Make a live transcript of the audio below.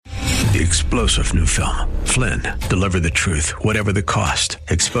the explosive new film, Flynn, Deliver the Truth, Whatever the Cost,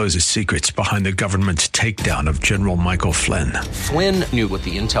 exposes secrets behind the government's takedown of General Michael Flynn. Flynn knew what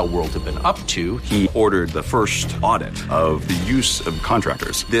the intel world had been up to. He ordered the first audit of the use of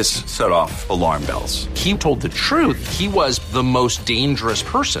contractors. This set off alarm bells. He told the truth. He was the most dangerous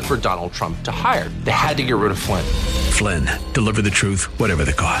person for Donald Trump to hire. They had to get rid of Flynn. Flynn, Deliver the Truth, Whatever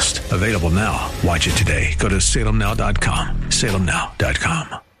the Cost. Available now. Watch it today. Go to salemnow.com.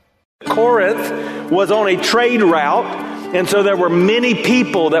 salemnow.com. Corinth was on a trade route, and so there were many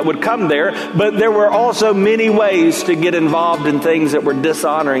people that would come there, but there were also many ways to get involved in things that were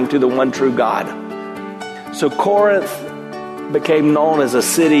dishonoring to the one true God. So Corinth became known as a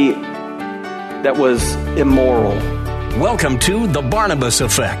city that was immoral. Welcome to The Barnabas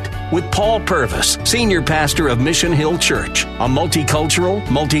Effect with Paul Purvis, Senior Pastor of Mission Hill Church, a multicultural,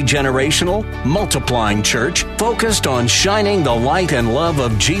 multi-generational, multiplying church focused on shining the light and love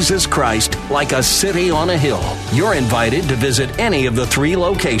of Jesus Christ like a city on a hill. You're invited to visit any of the 3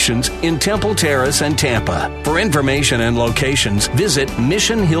 locations in Temple Terrace and Tampa. For information and locations, visit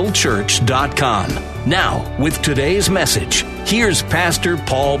missionhillchurch.com. Now, with today's message, here's Pastor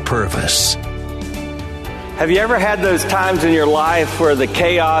Paul Purvis. Have you ever had those times in your life where the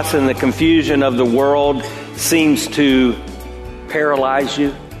chaos and the confusion of the world seems to paralyze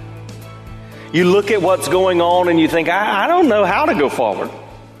you? You look at what's going on and you think, I don't know how to go forward.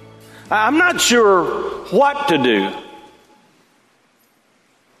 I'm not sure what to do.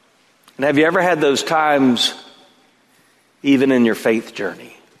 And have you ever had those times even in your faith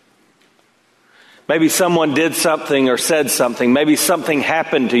journey? Maybe someone did something or said something. Maybe something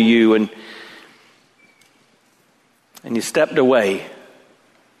happened to you and you stepped away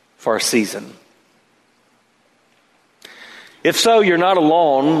for a season. If so, you're not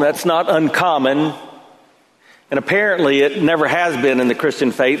alone. That's not uncommon. And apparently it never has been in the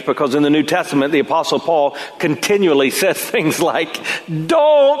Christian faith, because in the New Testament, the Apostle Paul continually says things like,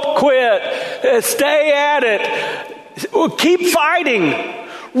 don't quit, stay at it, keep fighting,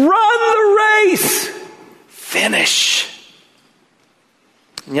 run the race, finish.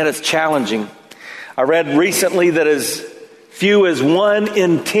 And yet it's challenging. I read recently that as few as 1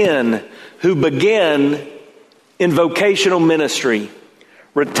 in 10 who begin in vocational ministry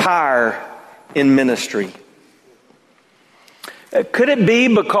retire in ministry. Could it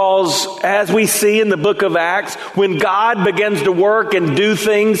be because, as we see in the book of Acts, when God begins to work and do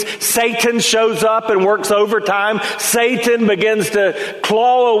things, Satan shows up and works overtime. Satan begins to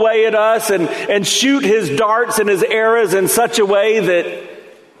claw away at us and shoot his darts and his arrows in such a way that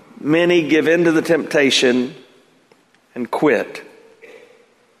many give in to the temptation and quit.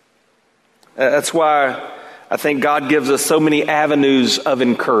 That's why I think God gives us so many avenues of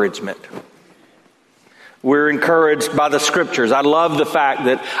encouragement. We're encouraged by the Scriptures. I love the fact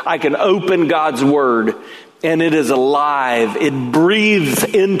that I can open God's Word and it is alive. It breathes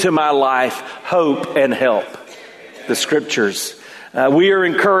into my life hope and help. The Scriptures. We are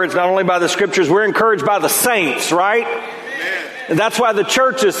encouraged not only by the Scriptures, we're encouraged by the saints, right? And that's why the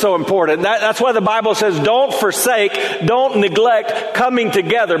church is so important. That's why the Bible says don't forsake, don't neglect coming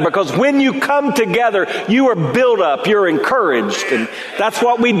together. Because when you come together, you are built up, you're encouraged. And that's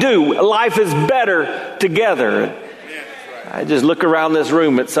what we do. Life is better together. I just look around this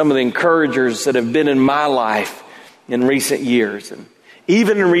room at some of the encouragers that have been in my life in recent years. And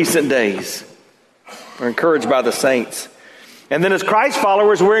even in recent days, we're encouraged by the saints. And then as Christ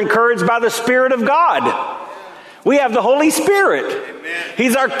followers, we're encouraged by the Spirit of God. We have the Holy Spirit. Amen.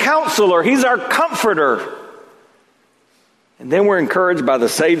 He's our counselor. He's our comforter. And then we're encouraged by the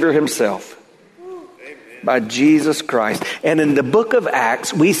Savior himself. Amen. By Jesus Christ. And in the book of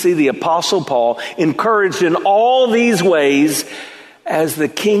Acts, we see the Apostle Paul encouraged in all these ways as the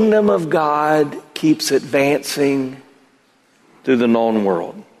kingdom of God keeps advancing through the known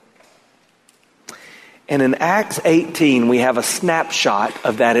world. And in Acts 18, we have a snapshot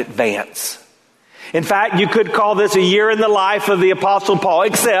of that advance. In fact, you could call this a year in the life of the Apostle Paul,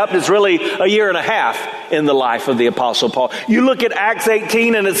 except it's really a year and a half in the life of the Apostle Paul. You look at Acts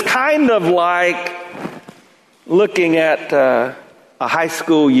 18 and it's kind of like looking at a high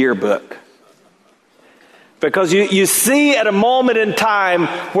school yearbook. Because you see at a moment in time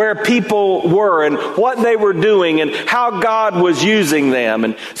where people were and what they were doing and how God was using them.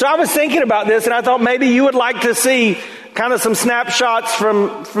 And so I was thinking about this and I thought maybe you would like to see kind of some snapshots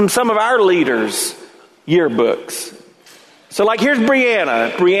from some of our leaders' yearbooks. So like here's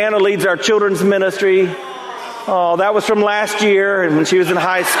Brianna. Brianna leads our children's ministry. Oh, that was from last year and when she was in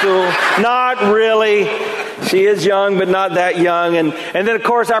high school. Not really. She is young, but not that young. And then, of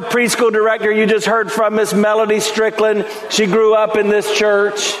course, our preschool director, you just heard from, Miss Melody Strickland. She grew up in this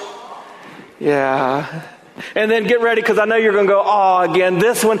church. Yeah. And then get ready, because I know you're going to go, oh, again,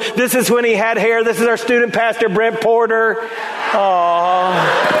 this is when he had hair. This is our student pastor, Brent Porter. Oh,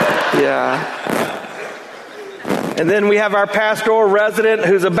 yeah. And then we have our pastoral resident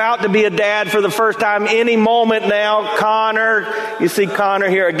who's about to be a dad for the first time any moment now, Connor. You see Connor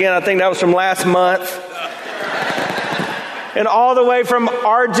here again. I think that was from last month. And all the way from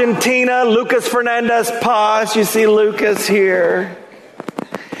Argentina, Lucas Fernandez Paz. You see Lucas here.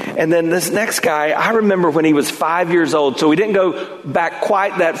 And then this next guy, I remember when he was 5 years old. So we didn't go back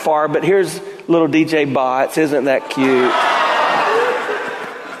quite that far, but here's little DJ Bots. Isn't that cute?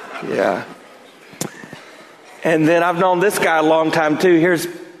 Yeah. And then I've known this guy a long time too.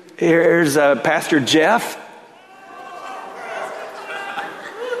 Here's Pastor Jeff.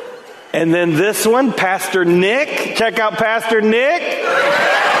 And then this one, Pastor Nick. Check out Pastor Nick.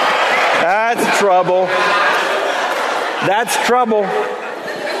 That's trouble. That's trouble.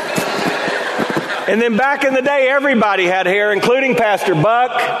 And then back in the day, everybody had hair, including Pastor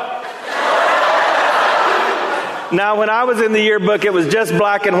Buck. Now, when I was in the yearbook, it was just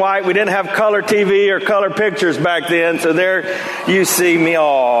black and white. We didn't have color TV or color pictures back then. So there you see me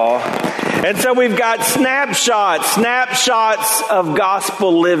all. And so we've got snapshots of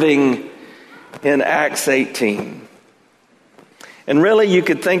gospel living in Acts 18. And really, you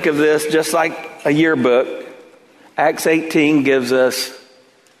could think of this just like a yearbook. Acts 18 gives us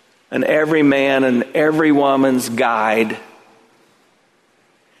an every man and every woman's guide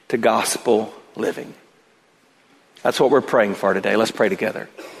to gospel living. That's what we're praying for today. Let's pray together.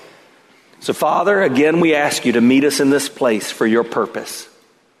 So, Father, again, we ask you to meet us in this place for your purpose.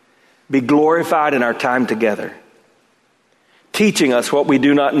 Be glorified in our time together. Teaching us what we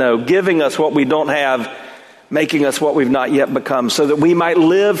do not know, giving us what we don't have, making us what we've not yet become, so that we might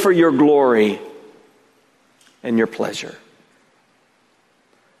live for your glory and your pleasure.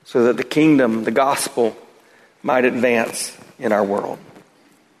 So that the kingdom, the gospel, might advance in our world.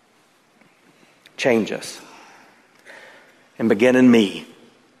 Change us. And begin in me.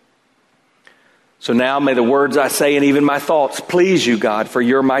 So now may the words I say and even my thoughts please you, God, for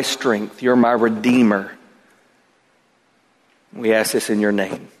you're my strength. You're my Redeemer. We ask this in your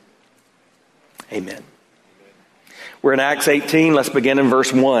name. Amen. We're in Acts 18. Let's begin in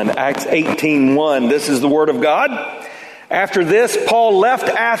verse 1. Acts 18:1. This is the word of God. After this, Paul left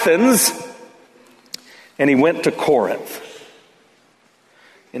Athens and he went to Corinth.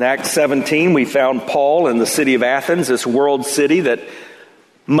 In Acts 17, we found Paul in the city of Athens, this world city that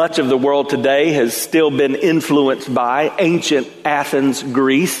much of the world today has still been influenced by, ancient Athens,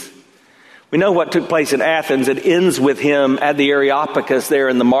 Greece. We know what took place in Athens. It ends with him at the Areopagus there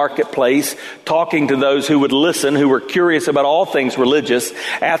in the marketplace, talking to those who would listen, who were curious about all things religious.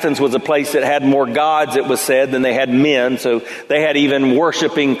 Athens was a place that had more gods, it was said, than they had men. So they had even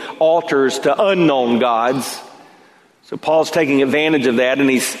worshiping altars to unknown gods. So Paul's taking advantage of that, and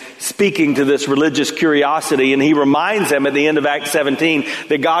he's speaking to this religious curiosity, and he reminds them at the end of Acts 17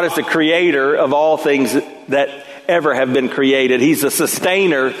 that God is the creator of all things that ever have been created. He's the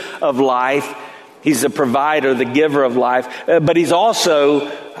sustainer of life. He's the provider, the giver of life. But he's also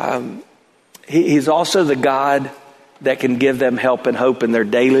the God that can give them help and hope in their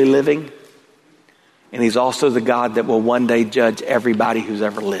daily living. And he's also the God that will one day judge everybody who's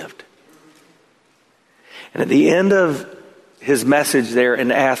ever lived. And at the end of his message there in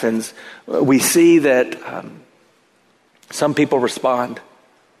Athens, we see that some people respond.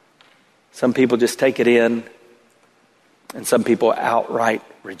 Some people just take it in. And some people outright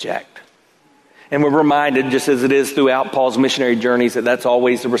reject. And we're reminded, just as it is throughout Paul's missionary journeys, that that's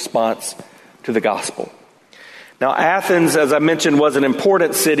always the response to the gospel. Now, Athens, as I mentioned, was an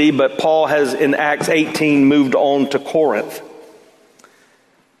important city, but Paul has, in Acts 18, moved on to Corinth.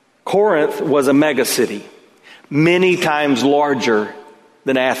 Corinth was a mega city, many times larger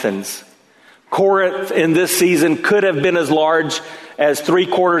than Athens. Corinth in this season could have been as large as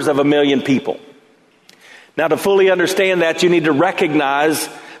 750,000 people. Now, to fully understand that, you need to recognize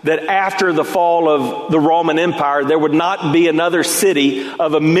that after the fall of the Roman Empire, there would not be another city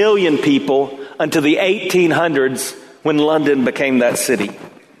of 1 million people until the 1800s when London became that city.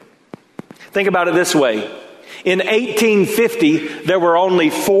 Think about it this way. In 1850, there were only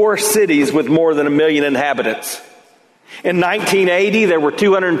 4 cities with more than 1 million inhabitants. In 1980, there were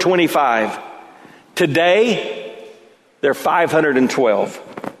 225. Today, there are 512.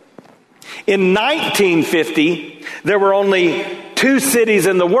 In 1950, there were only 2 cities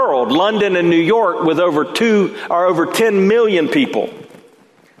in the world, London and New York, with over 10 million people.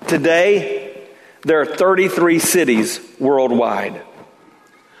 Today, there are 33 cities worldwide.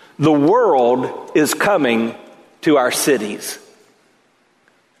 The world is coming to our cities.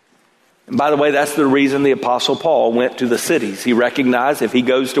 And by the way, that's the reason the Apostle Paul went to the cities. He recognized if he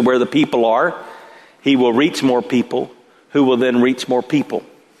goes to where the people are, he will reach more people who will then reach more people.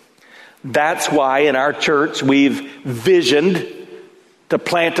 That's why in our church we've visioned to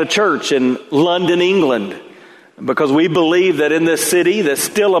plant a church in London, England, because we believe that in this city, that's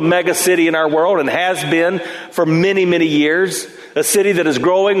still a mega city in our world and has been for many, many years, a city that is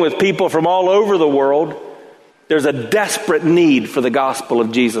growing with people from all over the world, there's a desperate need for the gospel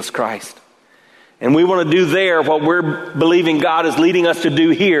of Jesus Christ. And we want to do there what we're believing God is leading us to do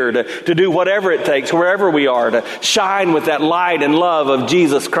here, to do whatever it takes, wherever we are, to shine with that light and love of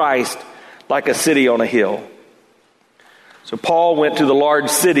Jesus Christ like a city on a hill. So Paul went to the large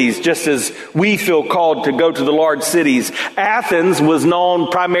cities just as we feel called to go to the large cities. Athens was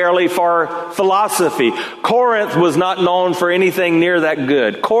known primarily for philosophy. Corinth was not known for anything near that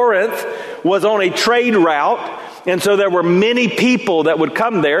good. Corinth was on a trade route, and so there were many people that would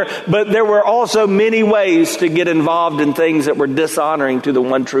come there, but there were also many ways to get involved in things that were dishonoring to the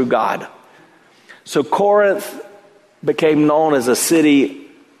one true God. So Corinth became known as a city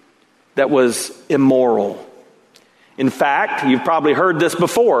that was immoral. In fact, you've probably heard this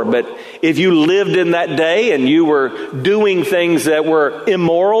before, but if you lived in that day and you were doing things that were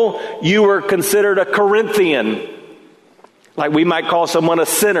immoral, you were considered a Corinthian. Like we might call someone a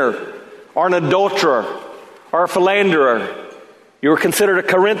sinner or an adulterer or a philanderer. You were considered a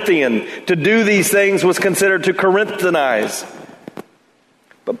Corinthian. To do these things was considered to Corinthianize.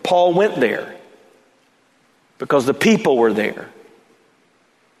 But Paul went there because the people were there.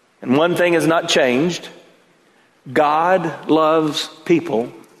 And one thing has not changed. God loves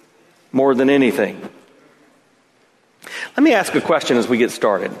people more than anything. Let me ask a question as we get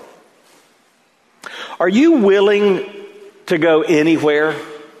started. Are you willing to go anywhere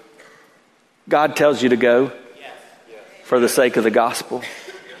God tells you to go for the sake of the gospel?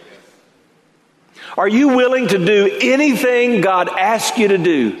 Are you willing to do anything God asks you to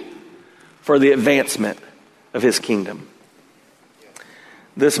do for the advancement of His kingdom?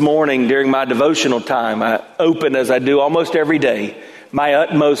 This morning during my devotional time, I opened, as I do almost every day, My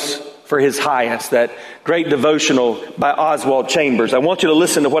Utmost for His Highest, that great devotional by Oswald Chambers. I want you to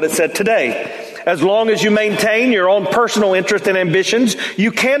listen to what it said today. As long as you maintain your own personal interest and ambitions,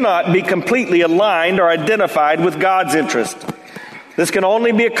 you cannot be completely aligned or identified with God's interest. This can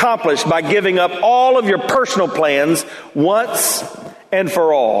only be accomplished by giving up all of your personal plans once and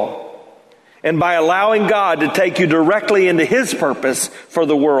for all, and by allowing God to take you directly into His purpose for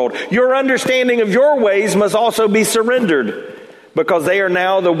the world. Your understanding of your ways must also be surrendered, because they are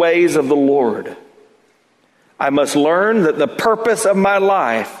now the ways of the Lord. I must learn that the purpose of my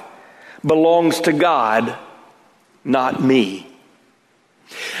life belongs to God, not me.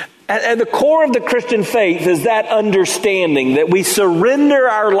 At the core of the Christian faith is that understanding that we surrender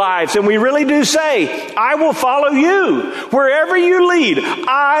our lives and we really do say, I will follow you. Wherever you lead,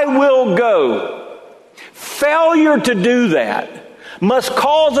 I will go. Failure to do that must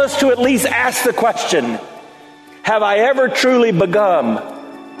cause us to at least ask the question, have I ever truly become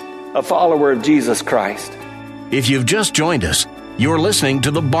a follower of Jesus Christ? If you've just joined us, you're listening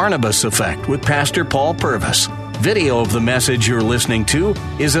to The Barnabas Effect with Pastor Paul Purvis. Video of the message you're listening to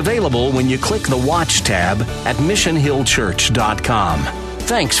is available when you click the Watch tab at missionhillchurch.com.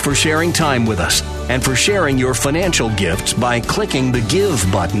 Thanks for sharing time with us and for sharing your financial gifts by clicking the Give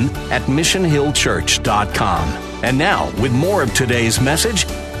button at missionhillchurch.com. And now, with more of today's message,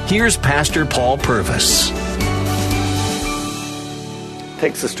 here's Pastor Paul Purvis.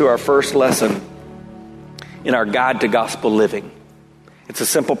 Takes us to our first lesson in our guide to gospel living. It's a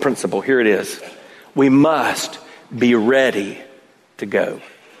simple principle. Here it is. We must be ready to go.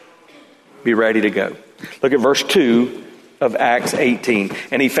 Be ready to go. Look at verse 2 of Acts 18.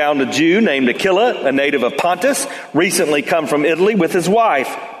 And he found a Jew named Aquila, a native of Pontus, recently come from Italy with his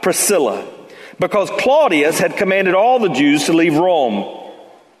wife, Priscilla, because Claudius had commanded all the Jews to leave Rome.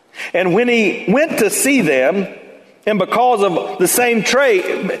 And when he went to see them, and because of the same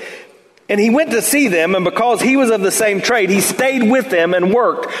trade, and he went to see them, and because he was of the same trade, he stayed with them and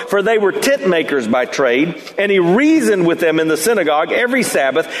worked, for they were tent makers by trade. And he reasoned with them in the synagogue every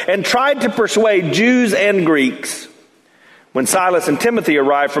Sabbath and tried to persuade Jews and Greeks. When Silas and Timothy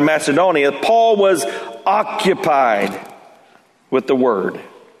arrived from Macedonia, Paul was occupied with the word,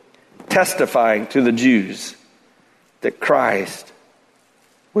 testifying to the Jews that Christ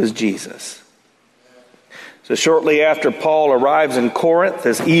was Jesus. So shortly after Paul arrives in Corinth,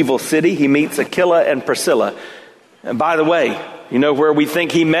 this evil city, he meets Aquila and Priscilla. And by the way, you know where we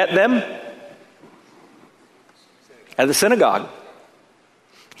think he met them? At the synagogue.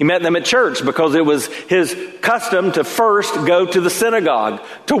 He met them at church because it was his custom to first go to the synagogue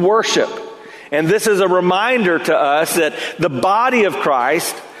to worship. And this is a reminder to us that the body of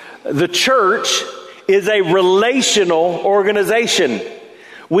Christ, the church, is a relational organization.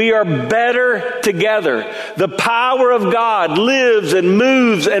 We are better together. The power of God lives and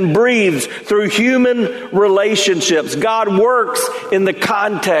moves and breathes through human relationships. God works in the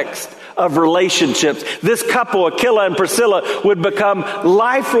context of relationships. This couple, Aquila and Priscilla, would become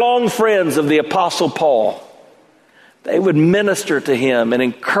lifelong friends of the Apostle Paul. They would minister to him and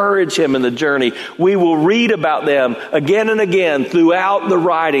encourage him in the journey. We will read about them again and again throughout the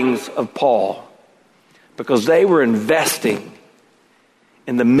writings of Paul, because they were investing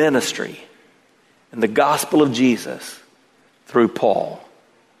in the ministry and the gospel of Jesus through Paul.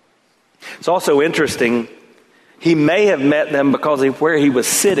 It's also interesting, he may have met them because of where he was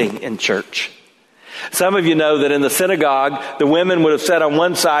sitting in church. Some of you know that in the synagogue, the women would have sat on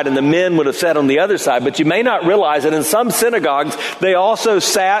one side and the men would have sat on the other side. But you may not realize that in some synagogues, they also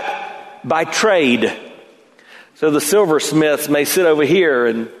sat by trade. So the silversmiths may sit over here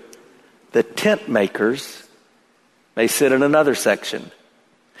and the tent makers may sit in another section.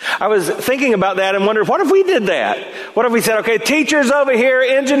 I was thinking about that and wondered, what if we did that? What if we said, okay, teachers over here,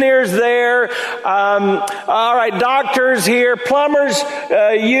 engineers there, all right, doctors here, plumbers,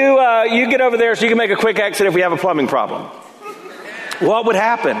 you get over there so you can make a quick exit if we have a plumbing problem. What would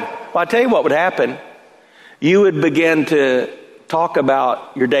happen? Well, I'll tell you what would happen. You would begin to talk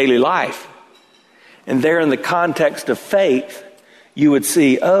about your daily life. And there in the context of faith, you would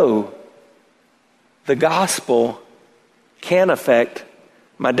see, oh, the gospel can affect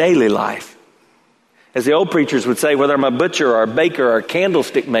my daily life. As the old preachers would say, whether I'm a butcher or a baker or a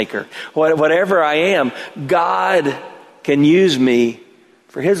candlestick maker, whatever I am, God can use me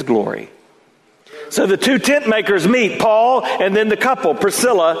for his glory. So the two tent makers meet, Paul and then the couple,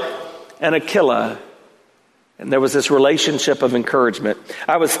 Priscilla and Aquila. And there was this relationship of encouragement.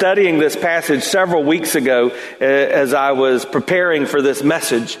 I was studying this passage several weeks ago as I was preparing for this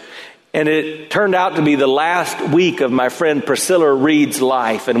message. And it turned out to be the last week of my friend Priscilla Reed's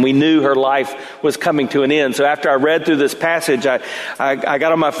life. And we knew her life was coming to an end. So after I read through this passage, I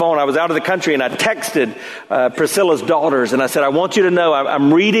got on my phone. I was out of the country and I texted Priscilla's daughters. And I said, I want you to know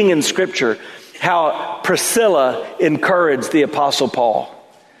I'm reading in Scripture how Priscilla encouraged the Apostle Paul.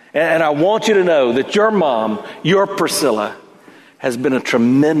 And I want you to know that your mom, your Priscilla, has been a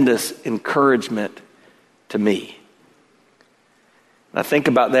tremendous encouragement to me. I think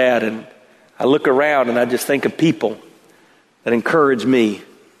about that and I look around and I just think of people that encourage me,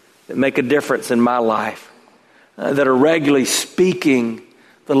 that make a difference in my life, that are regularly speaking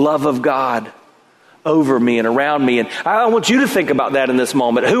the love of God over me and around me. And I want you to think about that in this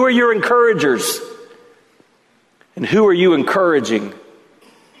moment. Who are your encouragers? And who are you encouraging?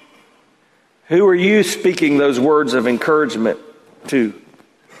 Who are you speaking those words of encouragement to?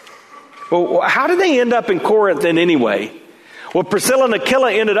 Well, how did they end up in Corinth then anyway? Well, Priscilla and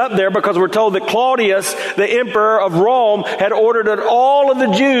Aquila ended up there because we're told that Claudius, the emperor of Rome, had ordered that all of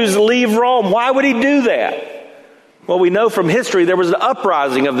the Jews leave Rome. Why would he do that? Well, we know from history there was an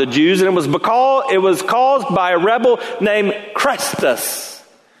uprising of the Jews, and it was caused by a rebel named Chrestus.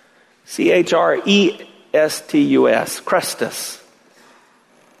 Chrestus. Chrestus.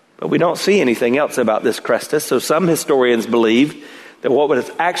 But we don't see anything else about this Chrestus, so some historians believe that what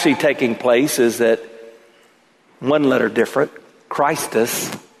was actually taking place is that one letter different,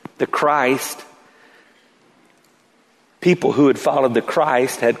 Christus, the Christ, people who had followed the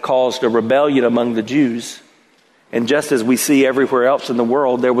Christ had caused a rebellion among the Jews. And just as we see everywhere else in the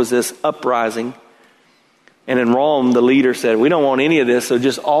world, there was this uprising. And in Rome, the leader said, we don't want any of this, so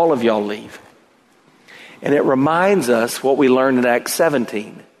just all of y'all leave. And it reminds us what we learned in Acts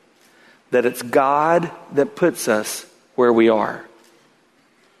 17, that it's God that puts us where we are.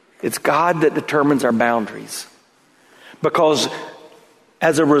 It's God that determines our boundaries. Because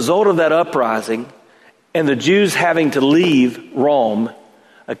as a result of that uprising and the Jews having to leave Rome,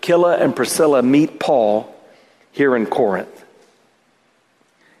 Aquila and Priscilla meet Paul here in Corinth.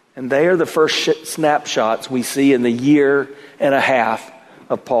 And they are the first snapshots we see in the year and a half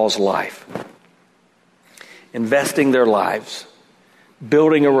of Paul's life. Investing their lives,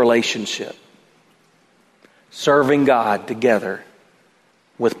 building a relationship, serving God together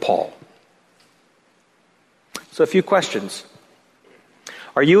with Paul. So a few questions.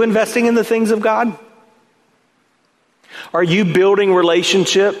 Are you investing in the things of God? Are you building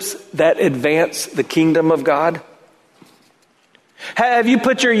relationships that advance the kingdom of God? Have you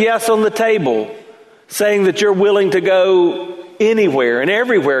put your yes on the table, saying that you're willing to go anywhere and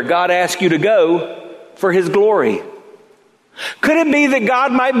everywhere God asks you to go for his glory? Could it be that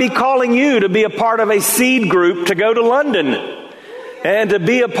God might be calling you to be a part of a seed group to go to London and to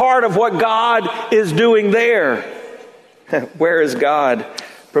be a part of what God is doing there? Where is God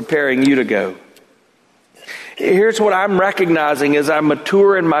preparing you to go? Here's what I'm recognizing as I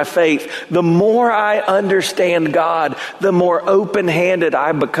mature in my faith. The more I understand God, the more open-handed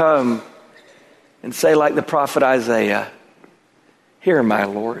I become and say like the prophet Isaiah, "Here am I,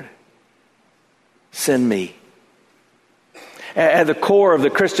 Lord. Send me." At the core of the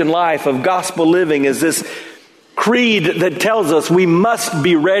Christian life, of gospel living, is this creed that tells us we must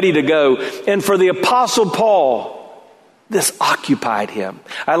be ready to go. And for the Apostle Paul, this occupied him.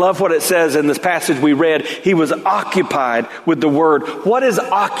 I love what it says in this passage we read. He was occupied with the word. What is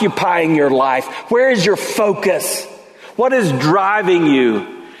occupying your life? Where is your focus? What is driving you?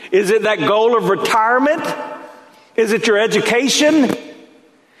 Is it that goal of retirement? Is it your education?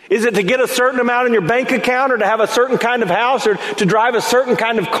 Is it to get a certain amount in your bank account, or to have a certain kind of house, or to drive a certain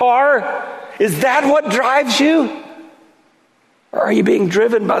kind of car? Is that what drives you? Or are you being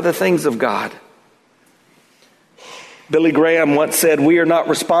driven by the things of God? Billy Graham once said, "We are not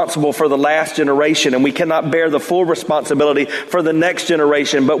responsible for the last generation, and we cannot bear the full responsibility for the next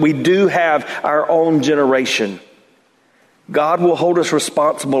generation, but we do have our own generation. God will hold us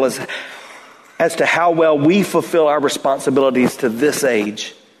responsible as to how well we fulfill our responsibilities to this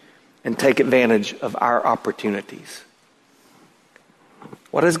age and take advantage of our opportunities."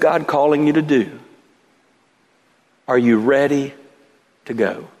 What is God calling you to do? Are you ready to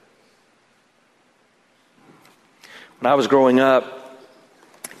go? When I was growing up,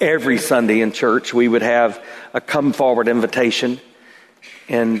 every Sunday in church, we would have a come forward invitation.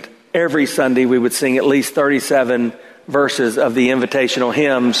 And every Sunday we would sing at least 37 verses of the invitational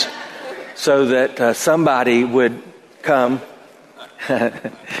hymns so that somebody would come.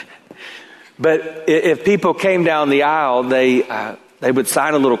 But if people came down the aisle, they would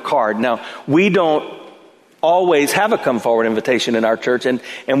sign a little card. Now, we don't always have a come forward invitation in our church, and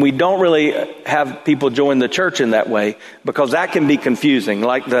we don't really have people join the church in that way, because that can be confusing.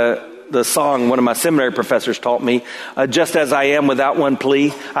 Like the song one of my seminary professors taught me, "Just as I am without one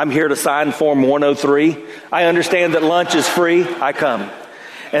plea, I'm here to sign Form 103. I understand that lunch is free, I come."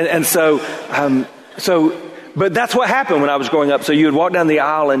 And so, but that's what happened when I was growing up. So you would walk down the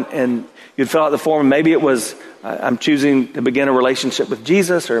aisle and you'd fill out the form, and maybe it was, I'm choosing to begin a relationship with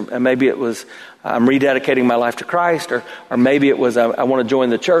Jesus, or maybe it was, I'm rededicating my life to Christ, or maybe it was, I want to join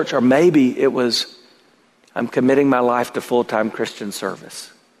the church, or maybe it was, I'm committing my life to full-time Christian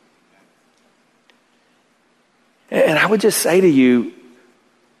service. And I would just say to you,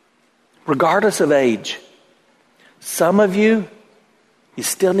 regardless of age, some of you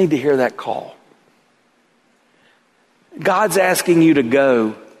still need to hear that call. God's asking you to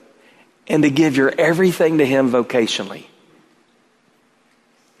go and to give your everything to Him vocationally.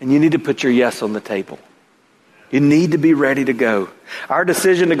 And you need to put your yes on the table. You need to be ready to go. Our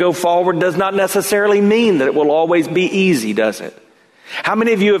decision to go forward does not necessarily mean that it will always be easy, does it? How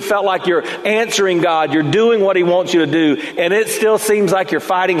many of you have felt like you're answering God, you're doing what He wants you to do, and it still seems like you're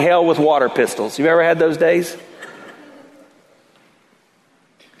fighting hell with water pistols? You ever had those days?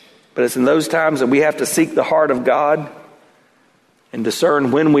 But it's in those times that we have to seek the heart of God and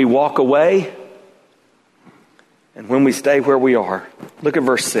discern when we walk away and when we stay where we are. Look at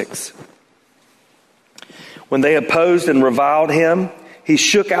verse 6. When they opposed and reviled him, he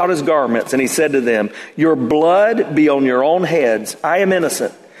shook out his garments and he said to them, "Your blood be on your own heads. I am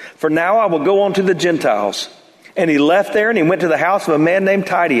innocent. For now I will go on to the Gentiles." And he left there and he went to the house of a man named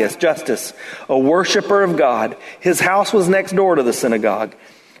Titius Justus, a worshiper of God. His house was next door to the synagogue.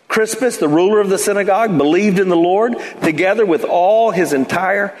 Crispus, the ruler of the synagogue, believed in the Lord, together with all his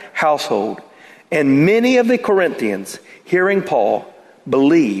entire household. And many of the Corinthians, hearing Paul,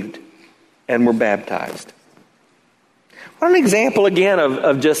 believed and were baptized. What an example again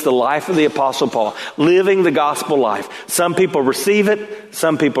of just the life of the Apostle Paul, living the gospel life. Some people receive it,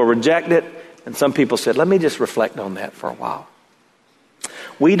 some people reject it, and some people said, let me just reflect on that for a while.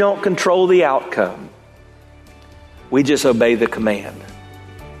 We don't control the outcome. We just obey the command.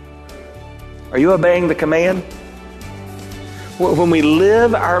 Are you obeying the command? When we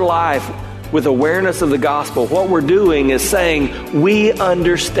live our life with awareness of the gospel, what we're doing is saying we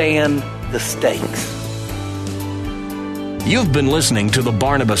understand the stakes. You've been listening to The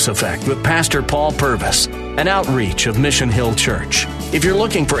Barnabas Effect with Pastor Paul Purvis, an outreach of Mission Hill Church. If you're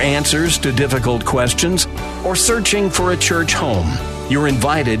looking for answers to difficult questions or searching for a church home, You're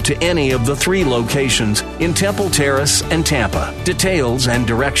invited to any of the 3 locations in Temple Terrace and Tampa. Details and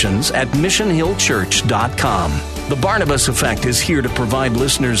directions at missionhillchurch.com. The Barnabas Effect is here to provide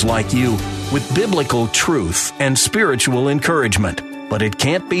listeners like you with biblical truth and spiritual encouragement, but it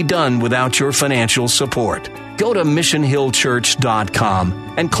can't be done without your financial support. Go to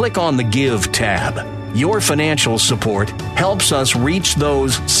missionhillchurch.com and click on the Give tab. Your financial support helps us reach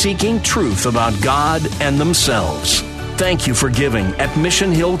those seeking truth about God and themselves. Thank you for giving at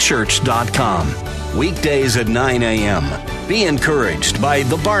missionhillchurch.com. Weekdays at 9 a.m. Be encouraged by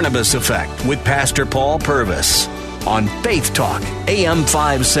The Barnabas Effect with Pastor Paul Purvis on Faith Talk, AM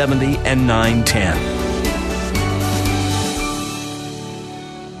 570 and 910.